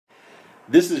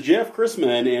This is Jeff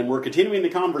Chrisman, and we're continuing the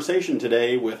conversation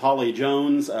today with Holly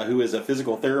Jones, who is a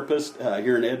physical therapist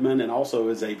here in Edmond and also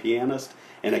is a pianist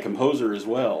and a composer as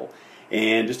well.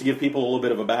 And just to give people a little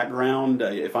bit of a background,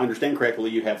 if I understand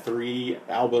correctly, you have 3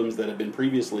 albums that have been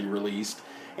previously released,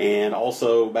 and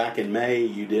also back in May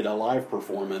you did a live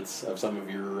performance of some of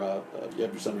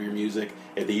your music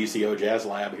at the UCO Jazz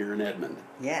Lab here in Edmond.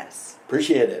 Yes.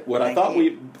 Appreciate it. What Thank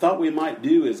we thought we might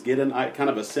do is get kind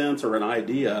of a sense or an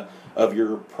idea of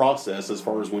your process as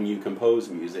far as when you compose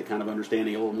music, kind of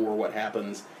understanding a little more what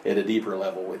happens at a deeper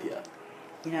level with you.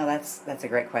 You know, that's a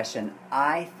great question.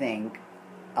 I think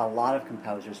a lot of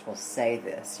composers will say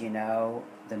this,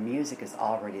 the music is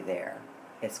already there.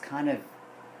 It's kind of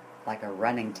like a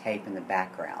running tape in the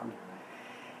background.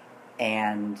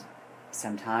 And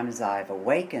sometimes I've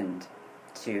awakened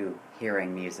to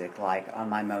hearing music, like on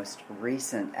my most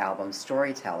recent album,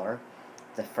 Storyteller,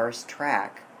 the first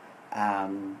track,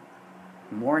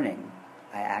 Morning,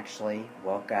 I actually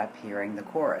woke up hearing the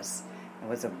chorus. It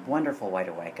was a wonderful way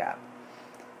to wake up.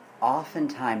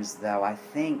 Oftentimes, though, I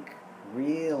think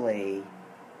really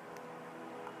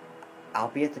I'll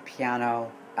be at the piano,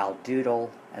 I'll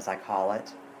doodle, as I call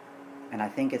it, and I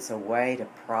think it's a way to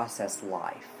process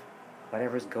life.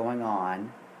 Whatever's going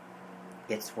on,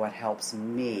 it's what helps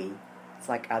me. It's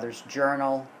like others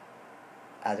journal,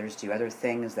 others do other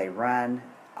things, they run.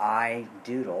 I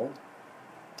doodle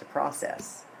to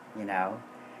process,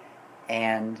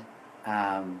 and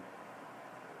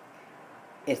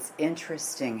it's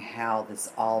interesting how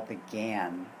this all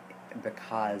began,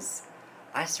 because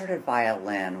I started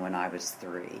violin when I was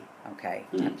 3, okay?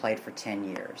 I played for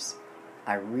 10 years.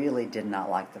 I really did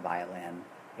not like the violin.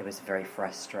 It was very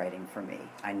frustrating for me.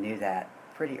 I knew that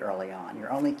pretty early on.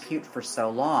 You're only cute for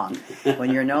so long.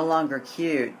 When you're no longer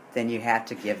cute, then you have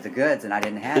to give the goods, and I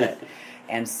didn't have it.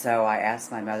 And so I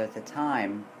asked my mother at the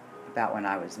time, about when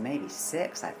I was maybe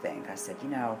 6, I think, I said,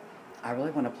 I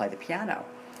really want to play the piano.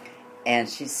 And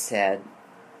she said,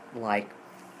 like,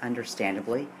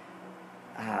 understandably,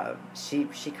 she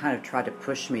kind of tried to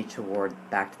push me toward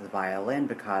back to the violin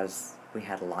because we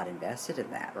had a lot invested in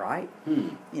that, right?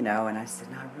 And I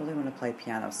said, no, I really want to play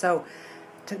piano. So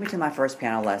took me to my first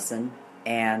piano lesson,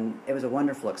 and it was a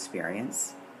wonderful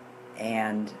experience.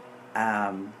 And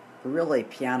really,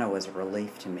 piano was a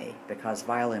relief to me because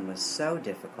violin was so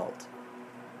difficult.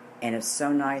 And it's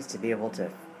so nice to be able to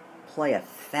play a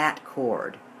fat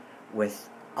chord with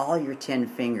all your 10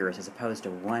 fingers as opposed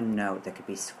to one note that could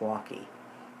be squawky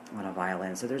on a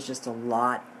violin. So there's a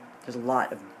lot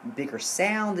of bigger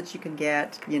sound that you can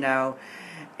get,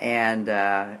 and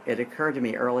it occurred to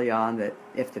me early on that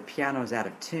if the piano's out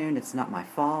of tune, it's not my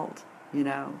fault,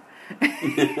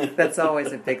 That's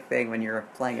always a big thing when you're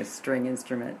playing a string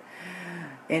instrument.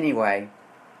 Anyway,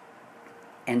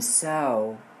 and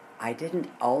so I didn't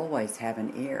always have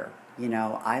an ear.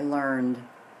 I learned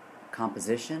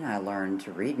composition, I learned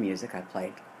to read music, I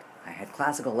had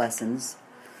classical lessons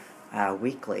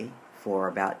weekly for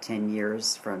about 10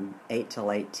 years, from 8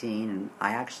 till 18, and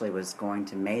I actually was going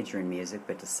to major in music,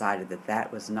 but decided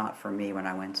that was not for me when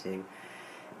I went to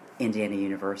Indiana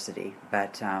University,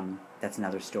 but that's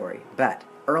another story. But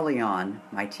early on,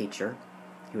 my teacher,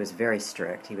 he was very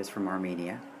strict, he was from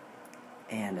Armenia,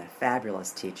 and a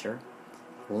fabulous teacher,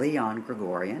 Leon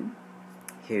Gregorian,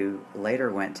 who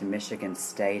later went to Michigan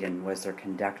State and was their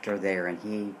conductor there, and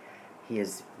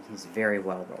he's very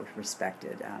well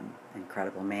respected,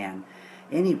 incredible man.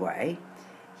 Anyway,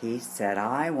 he said,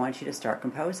 I want you to start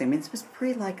composing. This was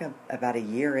about a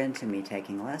year into me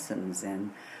taking lessons,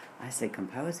 and I said,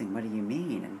 composing, what do you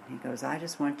mean? And he goes, I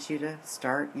just want you to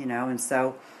start, and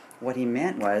so what he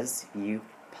meant was you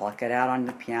pluck it out on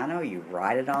the piano, you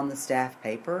write it on the staff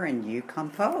paper, and you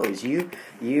compose. You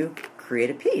create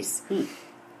a piece.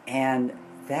 And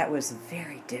that was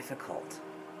very difficult.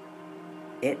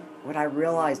 What I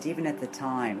realized, even at the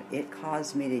time, it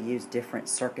caused me to use different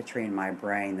circuitry in my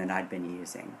brain than I'd been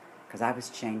using, because I was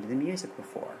chained to the music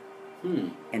before.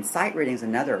 And sight reading is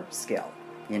another skill,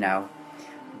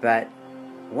 But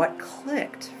what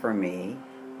clicked for me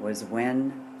was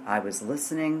when I was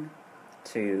listening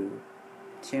to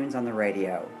tunes on the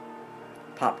radio,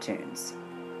 pop tunes,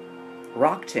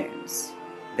 rock tunes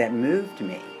that moved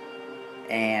me.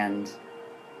 And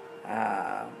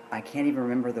I can't even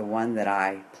remember the one that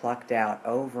I plucked out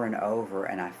over and over,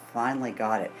 and I finally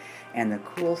got it. And the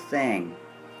cool thing,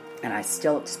 and I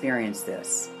still experience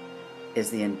this, is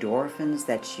the endorphins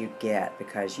that you get,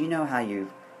 because you know how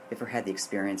you've ever had the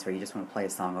experience where you just want to play a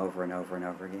song over and over and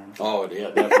over again? Oh,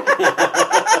 yeah, definitely.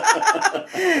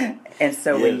 And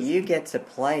so when you get to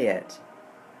play it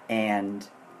and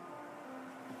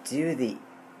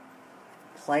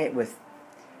play it with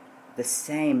the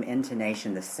same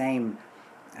intonation, the same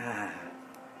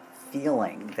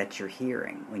feeling that you're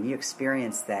hearing. When you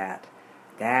experience that,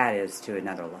 that is to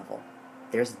another level.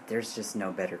 There's just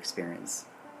no better experience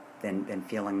than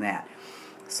feeling that.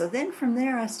 So then from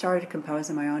there I started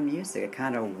composing my own music. It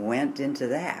kind of went into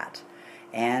that.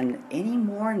 And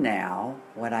anymore now,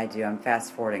 what I do, I'm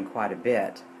fast forwarding quite a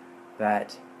bit,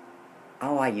 but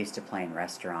I used to play in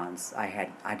restaurants.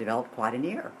 I developed quite an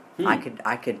ear.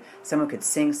 Someone could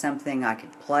sing something, I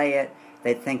could play it,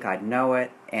 they'd think I'd know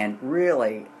it, and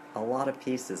really a lot of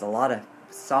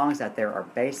songs out there are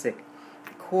basic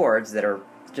chords that are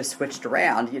just switched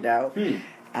around,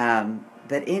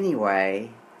 But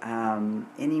anyway,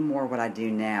 anymore what I do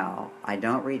now, I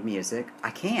don't read music.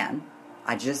 I can.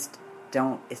 I just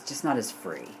don't, it's just not as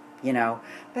free, But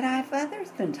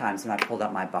there's been times when I pulled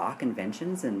out my Bach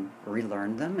inventions and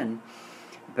relearned them,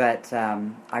 but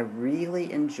I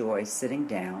really enjoy sitting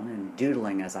down and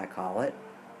doodling, as I call it,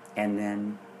 and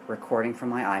then recording from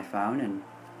my iPhone and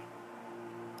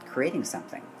creating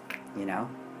something,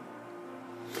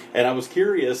 And I was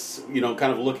curious,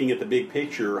 kind of looking at the big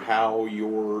picture, how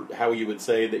you would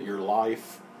say that your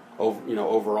life,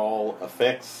 overall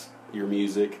affects your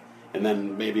music, and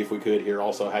then maybe if we could hear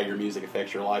also how your music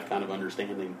affects your life, kind of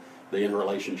understanding the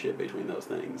interrelationship between those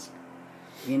things.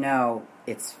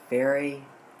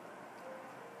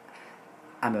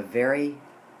 I'm a very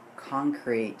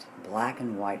concrete, black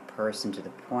and white person to the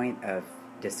point of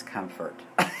discomfort.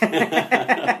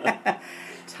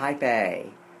 Type A.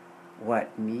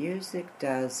 What music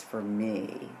does for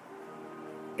me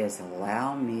is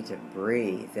allow me to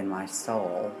breathe in my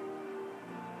soul,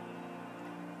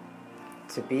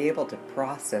 to be able to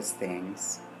process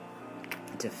things,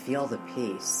 to feel the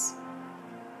peace.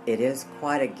 It is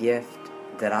quite a gift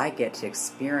that I get to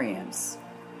experience,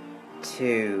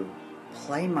 to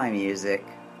play my music.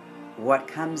 What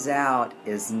comes out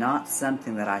is not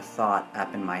something that I thought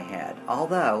up in my head,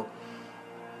 although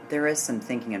there is some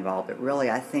thinking involved, but really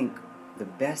I think the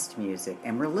best music,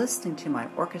 and we're listening to my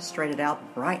orchestrated album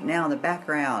right now in the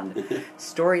background,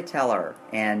 Storyteller,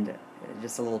 and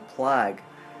just a little plug,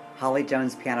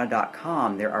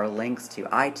 hollyjonespiano.com. There are links to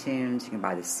iTunes. You can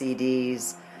buy the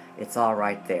CDs. It's all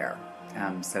right there.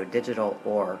 So digital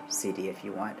or CD if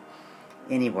you want.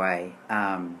 Anyway,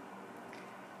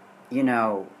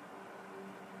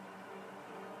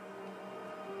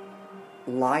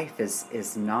 life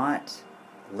is not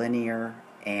linear,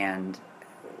 and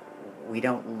we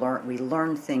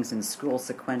learn things in school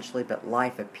sequentially, but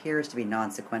life appears to be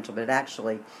non-sequential, but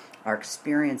actually our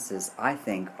experiences, I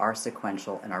think, are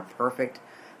sequential and are perfect,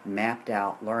 mapped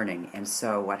out learning. And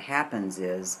so what happens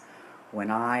is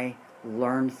when I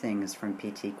learn things from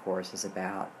PT courses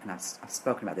about, and I've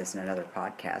spoken about this in another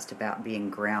podcast, about being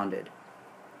grounded,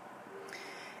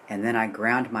 and then I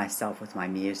ground myself with my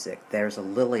music. There's a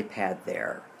lily pad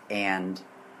there, and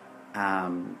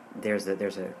there's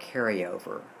a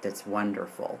carryover that's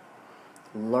wonderful.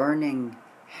 Learning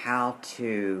how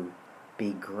to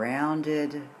be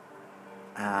grounded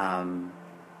in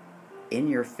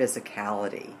your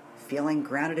physicality, feeling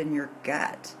grounded in your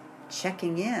gut,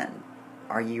 checking in.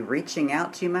 Are you reaching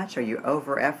out too much? Are you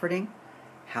over-efforting?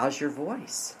 How's your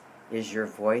voice? Is your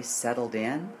voice settled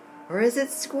in? Or is it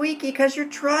squeaky because you're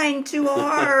trying too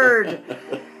hard?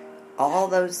 All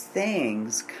those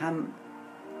things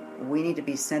we need to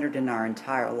be centered in our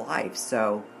entire life.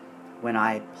 So when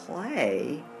I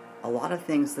play, a lot of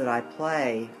things that I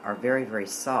play are very, very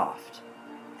soft.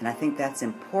 And I think that's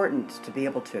important to be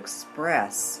able to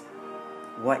express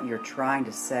what you're trying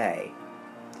to say.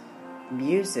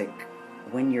 Music,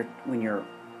 when you're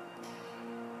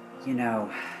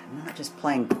not just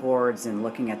playing chords and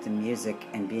looking at the music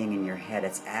and being in your head,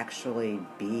 it's actually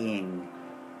being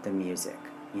the music,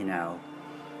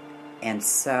 And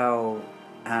so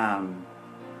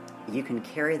you can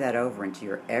carry that over into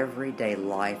your everyday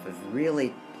life of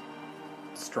really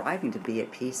striving to be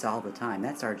at peace all the time.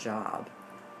 That's our job,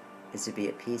 is to be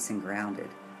at peace and grounded.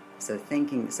 So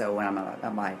when I'm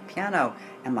on my piano,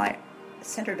 am I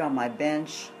centered on my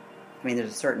bench? I mean,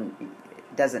 there's a certain,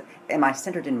 am I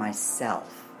centered in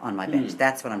myself on my bench?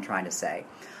 That's what I'm trying to say.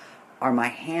 Are my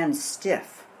hands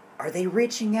stiff? Are they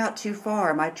reaching out too far?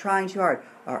 Am I trying too hard?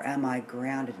 Or am I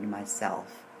grounded in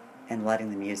myself and letting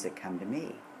the music come to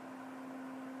me?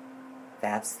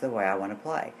 That's the way I want to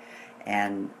play.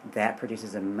 And that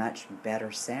produces a much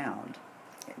better sound.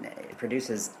 It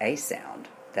produces a sound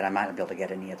that I might not be able to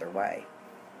get any other way.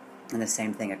 And the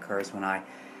same thing occurs when I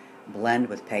blend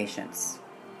with patience.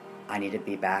 I need to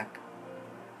be back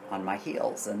on my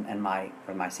heels, and my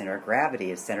center of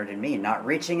gravity is centered in me, not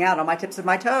reaching out on my tips of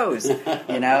my toes.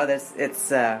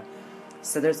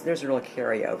 So there's a real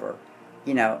carryover,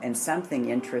 you know. And something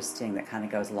interesting that kind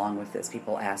of goes along with this.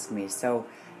 People ask me, so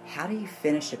how do you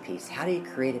finish a piece? How do you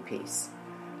create a piece?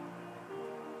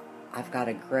 I've got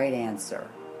a great answer.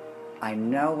 I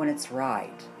know when it's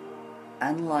right.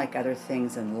 Unlike other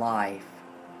things in life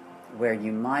where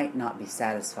you might not be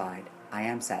satisfied, I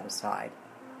am satisfied.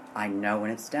 I know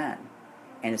when it's done.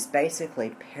 And it's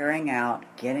basically paring out,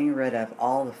 getting rid of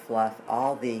all the fluff,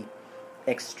 all the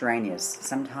extraneous.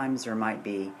 Sometimes there might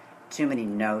be too many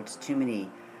notes, too many.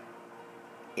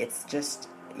 It's just,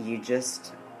 you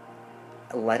just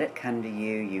let it come to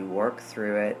you. You work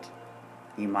through it.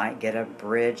 You might get a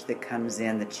bridge that comes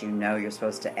in that you know you're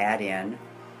supposed to add in,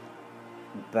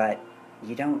 but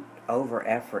you don't over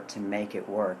effort to make it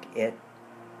work.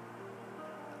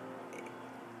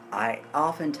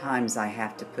 Oftentimes I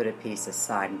have to put a piece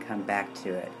aside and come back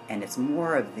to it, and it's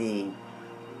more of the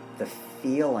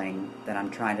feeling that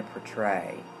I'm trying to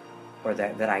portray, or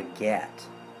that I get,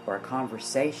 or a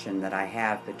conversation that I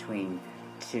have between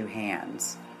two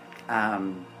hands.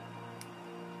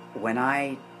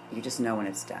 You just know when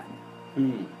it's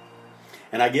done.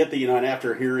 And I get that, you know, and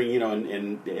after hearing, you know,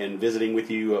 and visiting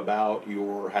with you about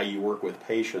how you work with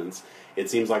patients, it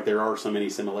seems like there are so many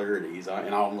similarities.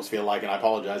 And I almost feel like, and I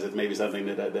apologize, it's maybe something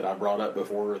that I brought up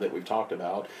before that we've talked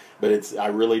about, but I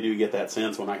really do get that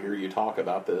sense when I hear you talk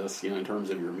about this, you know, in terms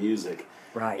of your music.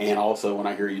 Right. And also when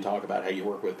I hear you talk about how you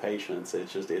work with patients,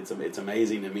 it's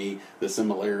amazing to me, the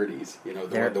similarities, you know,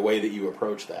 the way that you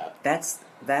approach that.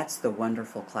 That's the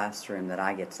wonderful classroom that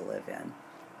I get to live in.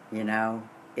 You know,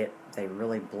 they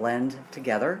really blend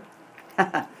together.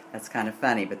 That's kind of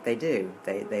funny, but they do.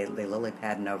 They lily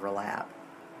pad and overlap.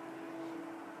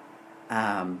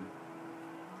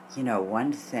 You know,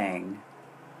 one thing,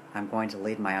 I'm going to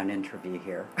lead my own interview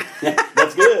here.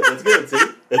 That's good. That's good.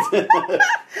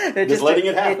 See, just letting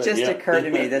it happen. It just occurred to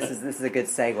me. This is a good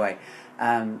segue.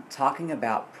 Talking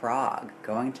about Prague,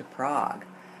 going to Prague,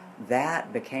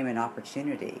 that became an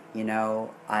opportunity. You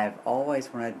know, I've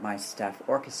always wanted my stuff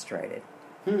orchestrated.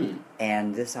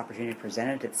 And this opportunity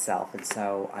presented itself, and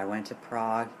so I went to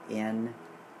Prague in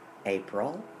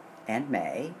April and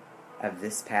May of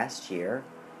this past year,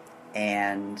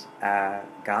 and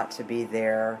got to be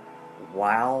there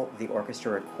while the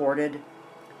orchestra recorded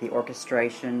the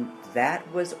orchestration.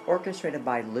 That was orchestrated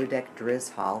by Ludek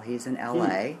Drizhal. He's in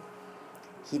L.A.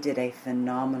 He did a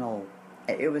phenomenal.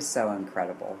 It was so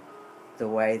incredible, the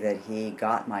way that he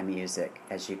got my music,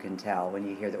 as you can tell when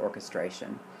you hear the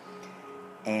orchestration.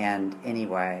 And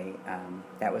anyway,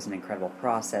 that was an incredible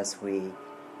process. We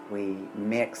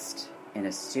mixed in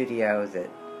a studio that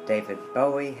David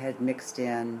Bowie had mixed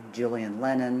in, Julian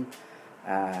Lennon,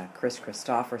 Chris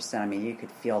Christopherson. I mean, you could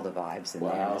feel the vibes in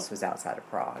there. This was outside of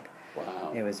Prague.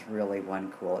 Wow. It was really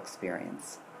one cool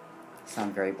experience. So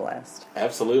I'm very blessed.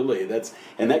 Absolutely. That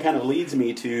kind of leads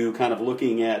me to kind of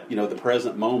looking at, you know, the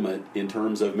present moment in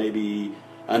terms of maybe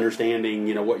understanding,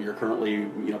 you know, what you're currently,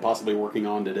 you know, possibly working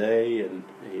on today, and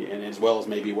as well as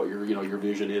maybe what your, you know, your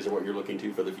vision is or what you're looking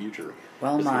to for the future.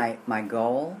 Well, my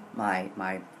goal, my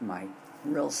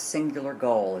real singular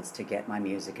goal is to get my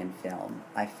music in film.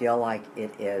 I feel like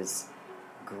it is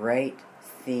great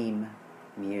theme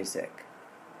music.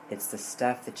 It's the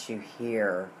stuff that you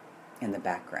hear in the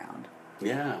background.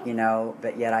 Yeah. You know,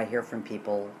 but yet I hear from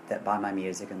people that buy my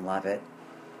music and love it,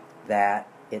 that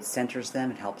it centers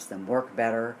them, it helps them work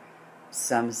better.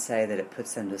 Some say that it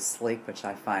puts them to sleep, which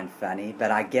I find funny,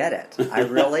 but I get it. I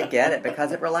really get it,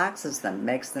 because it relaxes them,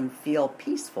 makes them feel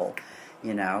peaceful,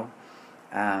 you know,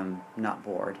 not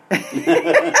bored.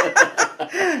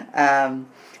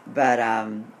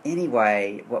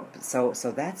 Anyway, so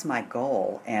that's my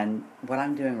goal. And what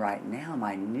I'm doing right now,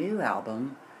 my new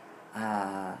album,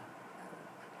 I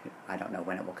don't know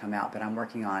when it will come out, but I'm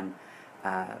working on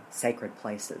Sacred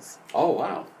Places. Oh,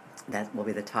 wow. That will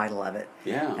be the title of it.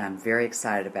 Yeah. And I'm very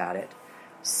excited about it.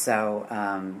 So,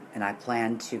 and I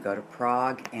plan to go to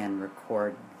Prague and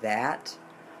record that,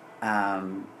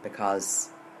 because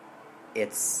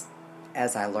it's,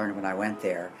 as I learned when I went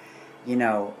there, you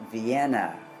know,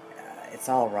 Vienna, it's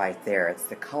all right there. It's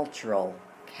the cultural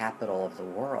capital of the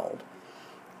world.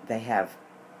 They have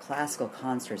classical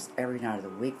concerts every night of the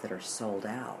week that are sold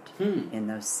out in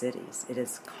those cities. It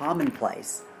is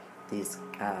commonplace, these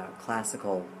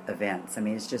classical events. I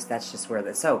mean, that's just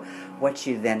where so what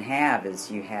you then have is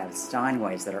you have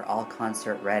Steinways that are all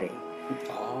concert ready.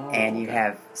 And you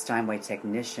have Steinway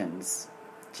technicians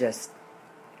just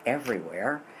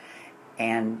everywhere,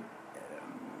 and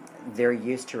they're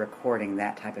used to recording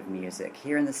that type of music.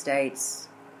 Here in the States,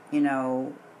 you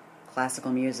know,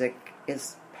 classical music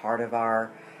is part of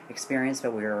our experience,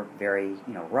 but we were very,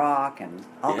 rock and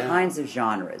all kinds of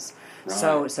genres.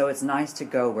 Right. So it's nice to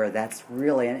go where that's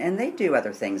really, and they do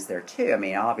other things there too. I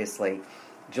mean, obviously,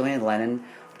 Julian Lennon,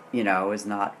 is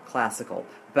not classical,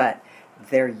 but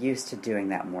they're used to doing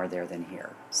that more there than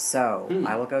here. So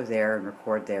I will go there and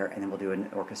record there, and then we'll do an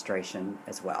orchestration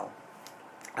as well.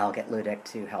 I'll get Ludek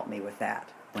to help me with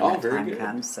that when that time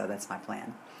comes. So that's my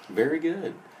plan. Very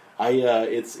good.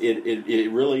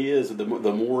 It really is. The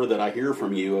more that I hear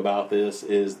from you about this,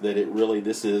 is that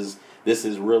this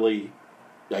is really.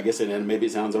 I guess, and maybe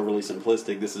it sounds overly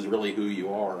simplistic, this is really who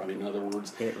you are. I mean, in other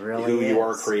words, it really who is. You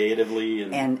are creatively.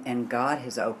 And God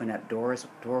has opened up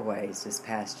doorways this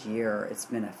past year. It's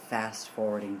been a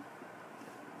fast-forwarding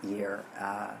year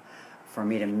for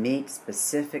me to meet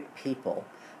specific people.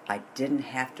 I didn't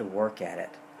have to work at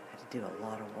it. I had to do a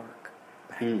lot of work.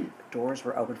 But doors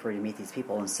were open for me to meet these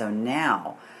people. And so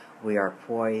now we are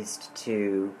poised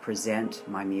to present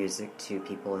my music to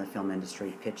people in the film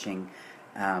industry, pitching.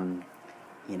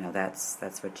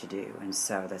 That's what you do, and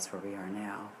so that's where we are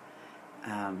now.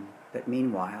 But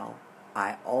meanwhile,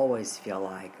 I always feel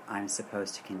like I'm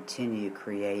supposed to continue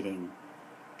creating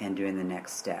and doing the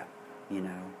next step,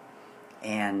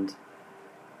 and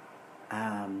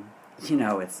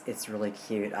it's really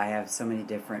cute. I have so many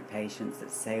different patients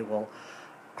that say, "Well,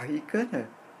 are you gonna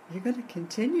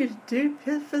continue to do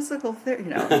physical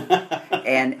therapy?"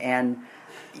 and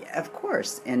of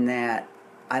course, in that.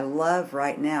 I love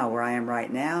right now, where I am right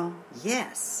now,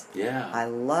 yes. Yeah. I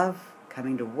love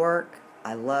coming to work.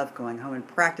 I love going home and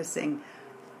practicing.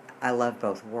 I love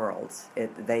both worlds.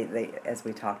 They as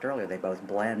we talked earlier, they both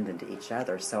blend into each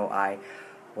other. So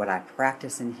what I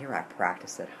practice in here, I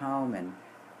practice at home, and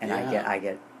I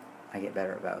get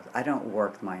better at both. I don't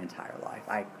work my entire life.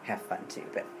 I have fun too,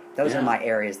 but those are my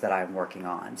areas that I'm working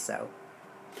on, so.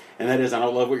 And that is, and I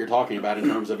love what you're talking about in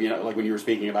terms of, like when you were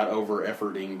speaking about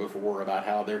over-efforting before, about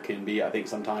how there can be, I think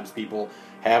sometimes people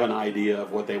have an idea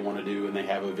of what they want to do and they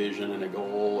have a vision and a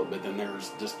goal, but then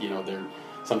there's just, there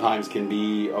sometimes can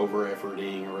be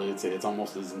over-efforting, or it's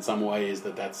almost as in some ways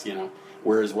that's,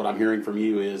 whereas what I'm hearing from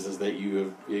you is that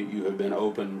you have been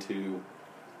open to,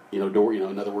 in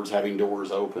other words, having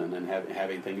doors open and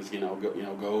having things,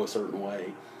 go a certain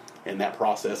way. And that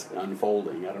process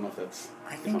unfolding. I don't know if that's.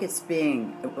 I think it's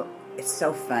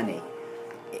so funny.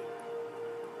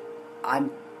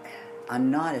 I'm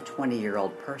not a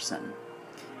 20-year-old person.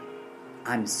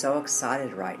 I'm so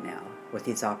excited right now with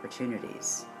these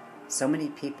opportunities. So many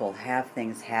people have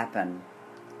things happen.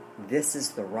 This is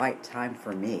the right time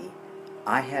for me.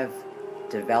 I have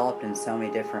developed in so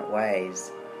many different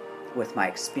ways with my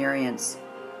experience.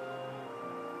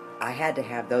 I had to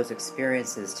have those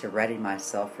experiences to ready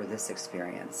myself for this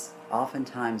experience.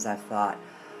 Oftentimes I've thought,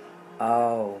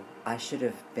 I should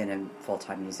have been a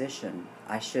full-time musician.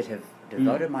 I should have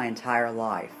devoted my entire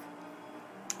life.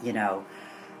 I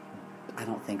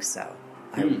don't think so.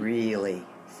 I really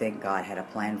think God had a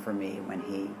plan for me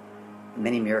when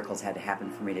many miracles had to happen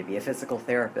for me to be a physical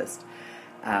therapist.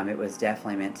 It was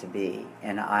definitely meant to be.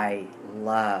 And I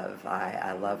love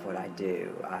what I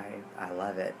do. I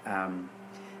love it.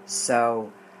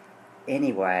 So,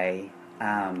 anyway,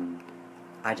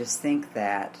 I just think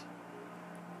that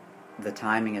the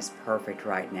timing is perfect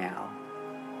right now.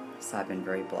 So I've been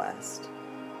very blessed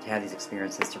to have these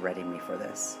experiences to ready me for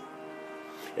this.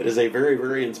 It is a very,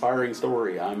 very inspiring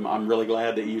story. I'm really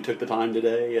glad that you took the time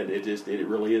today, and it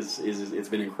really is it's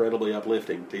been incredibly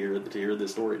uplifting to hear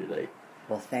this story today.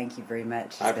 Well, thank you very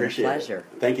much. I appreciate it. It's been a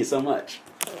pleasure. Thank you so much.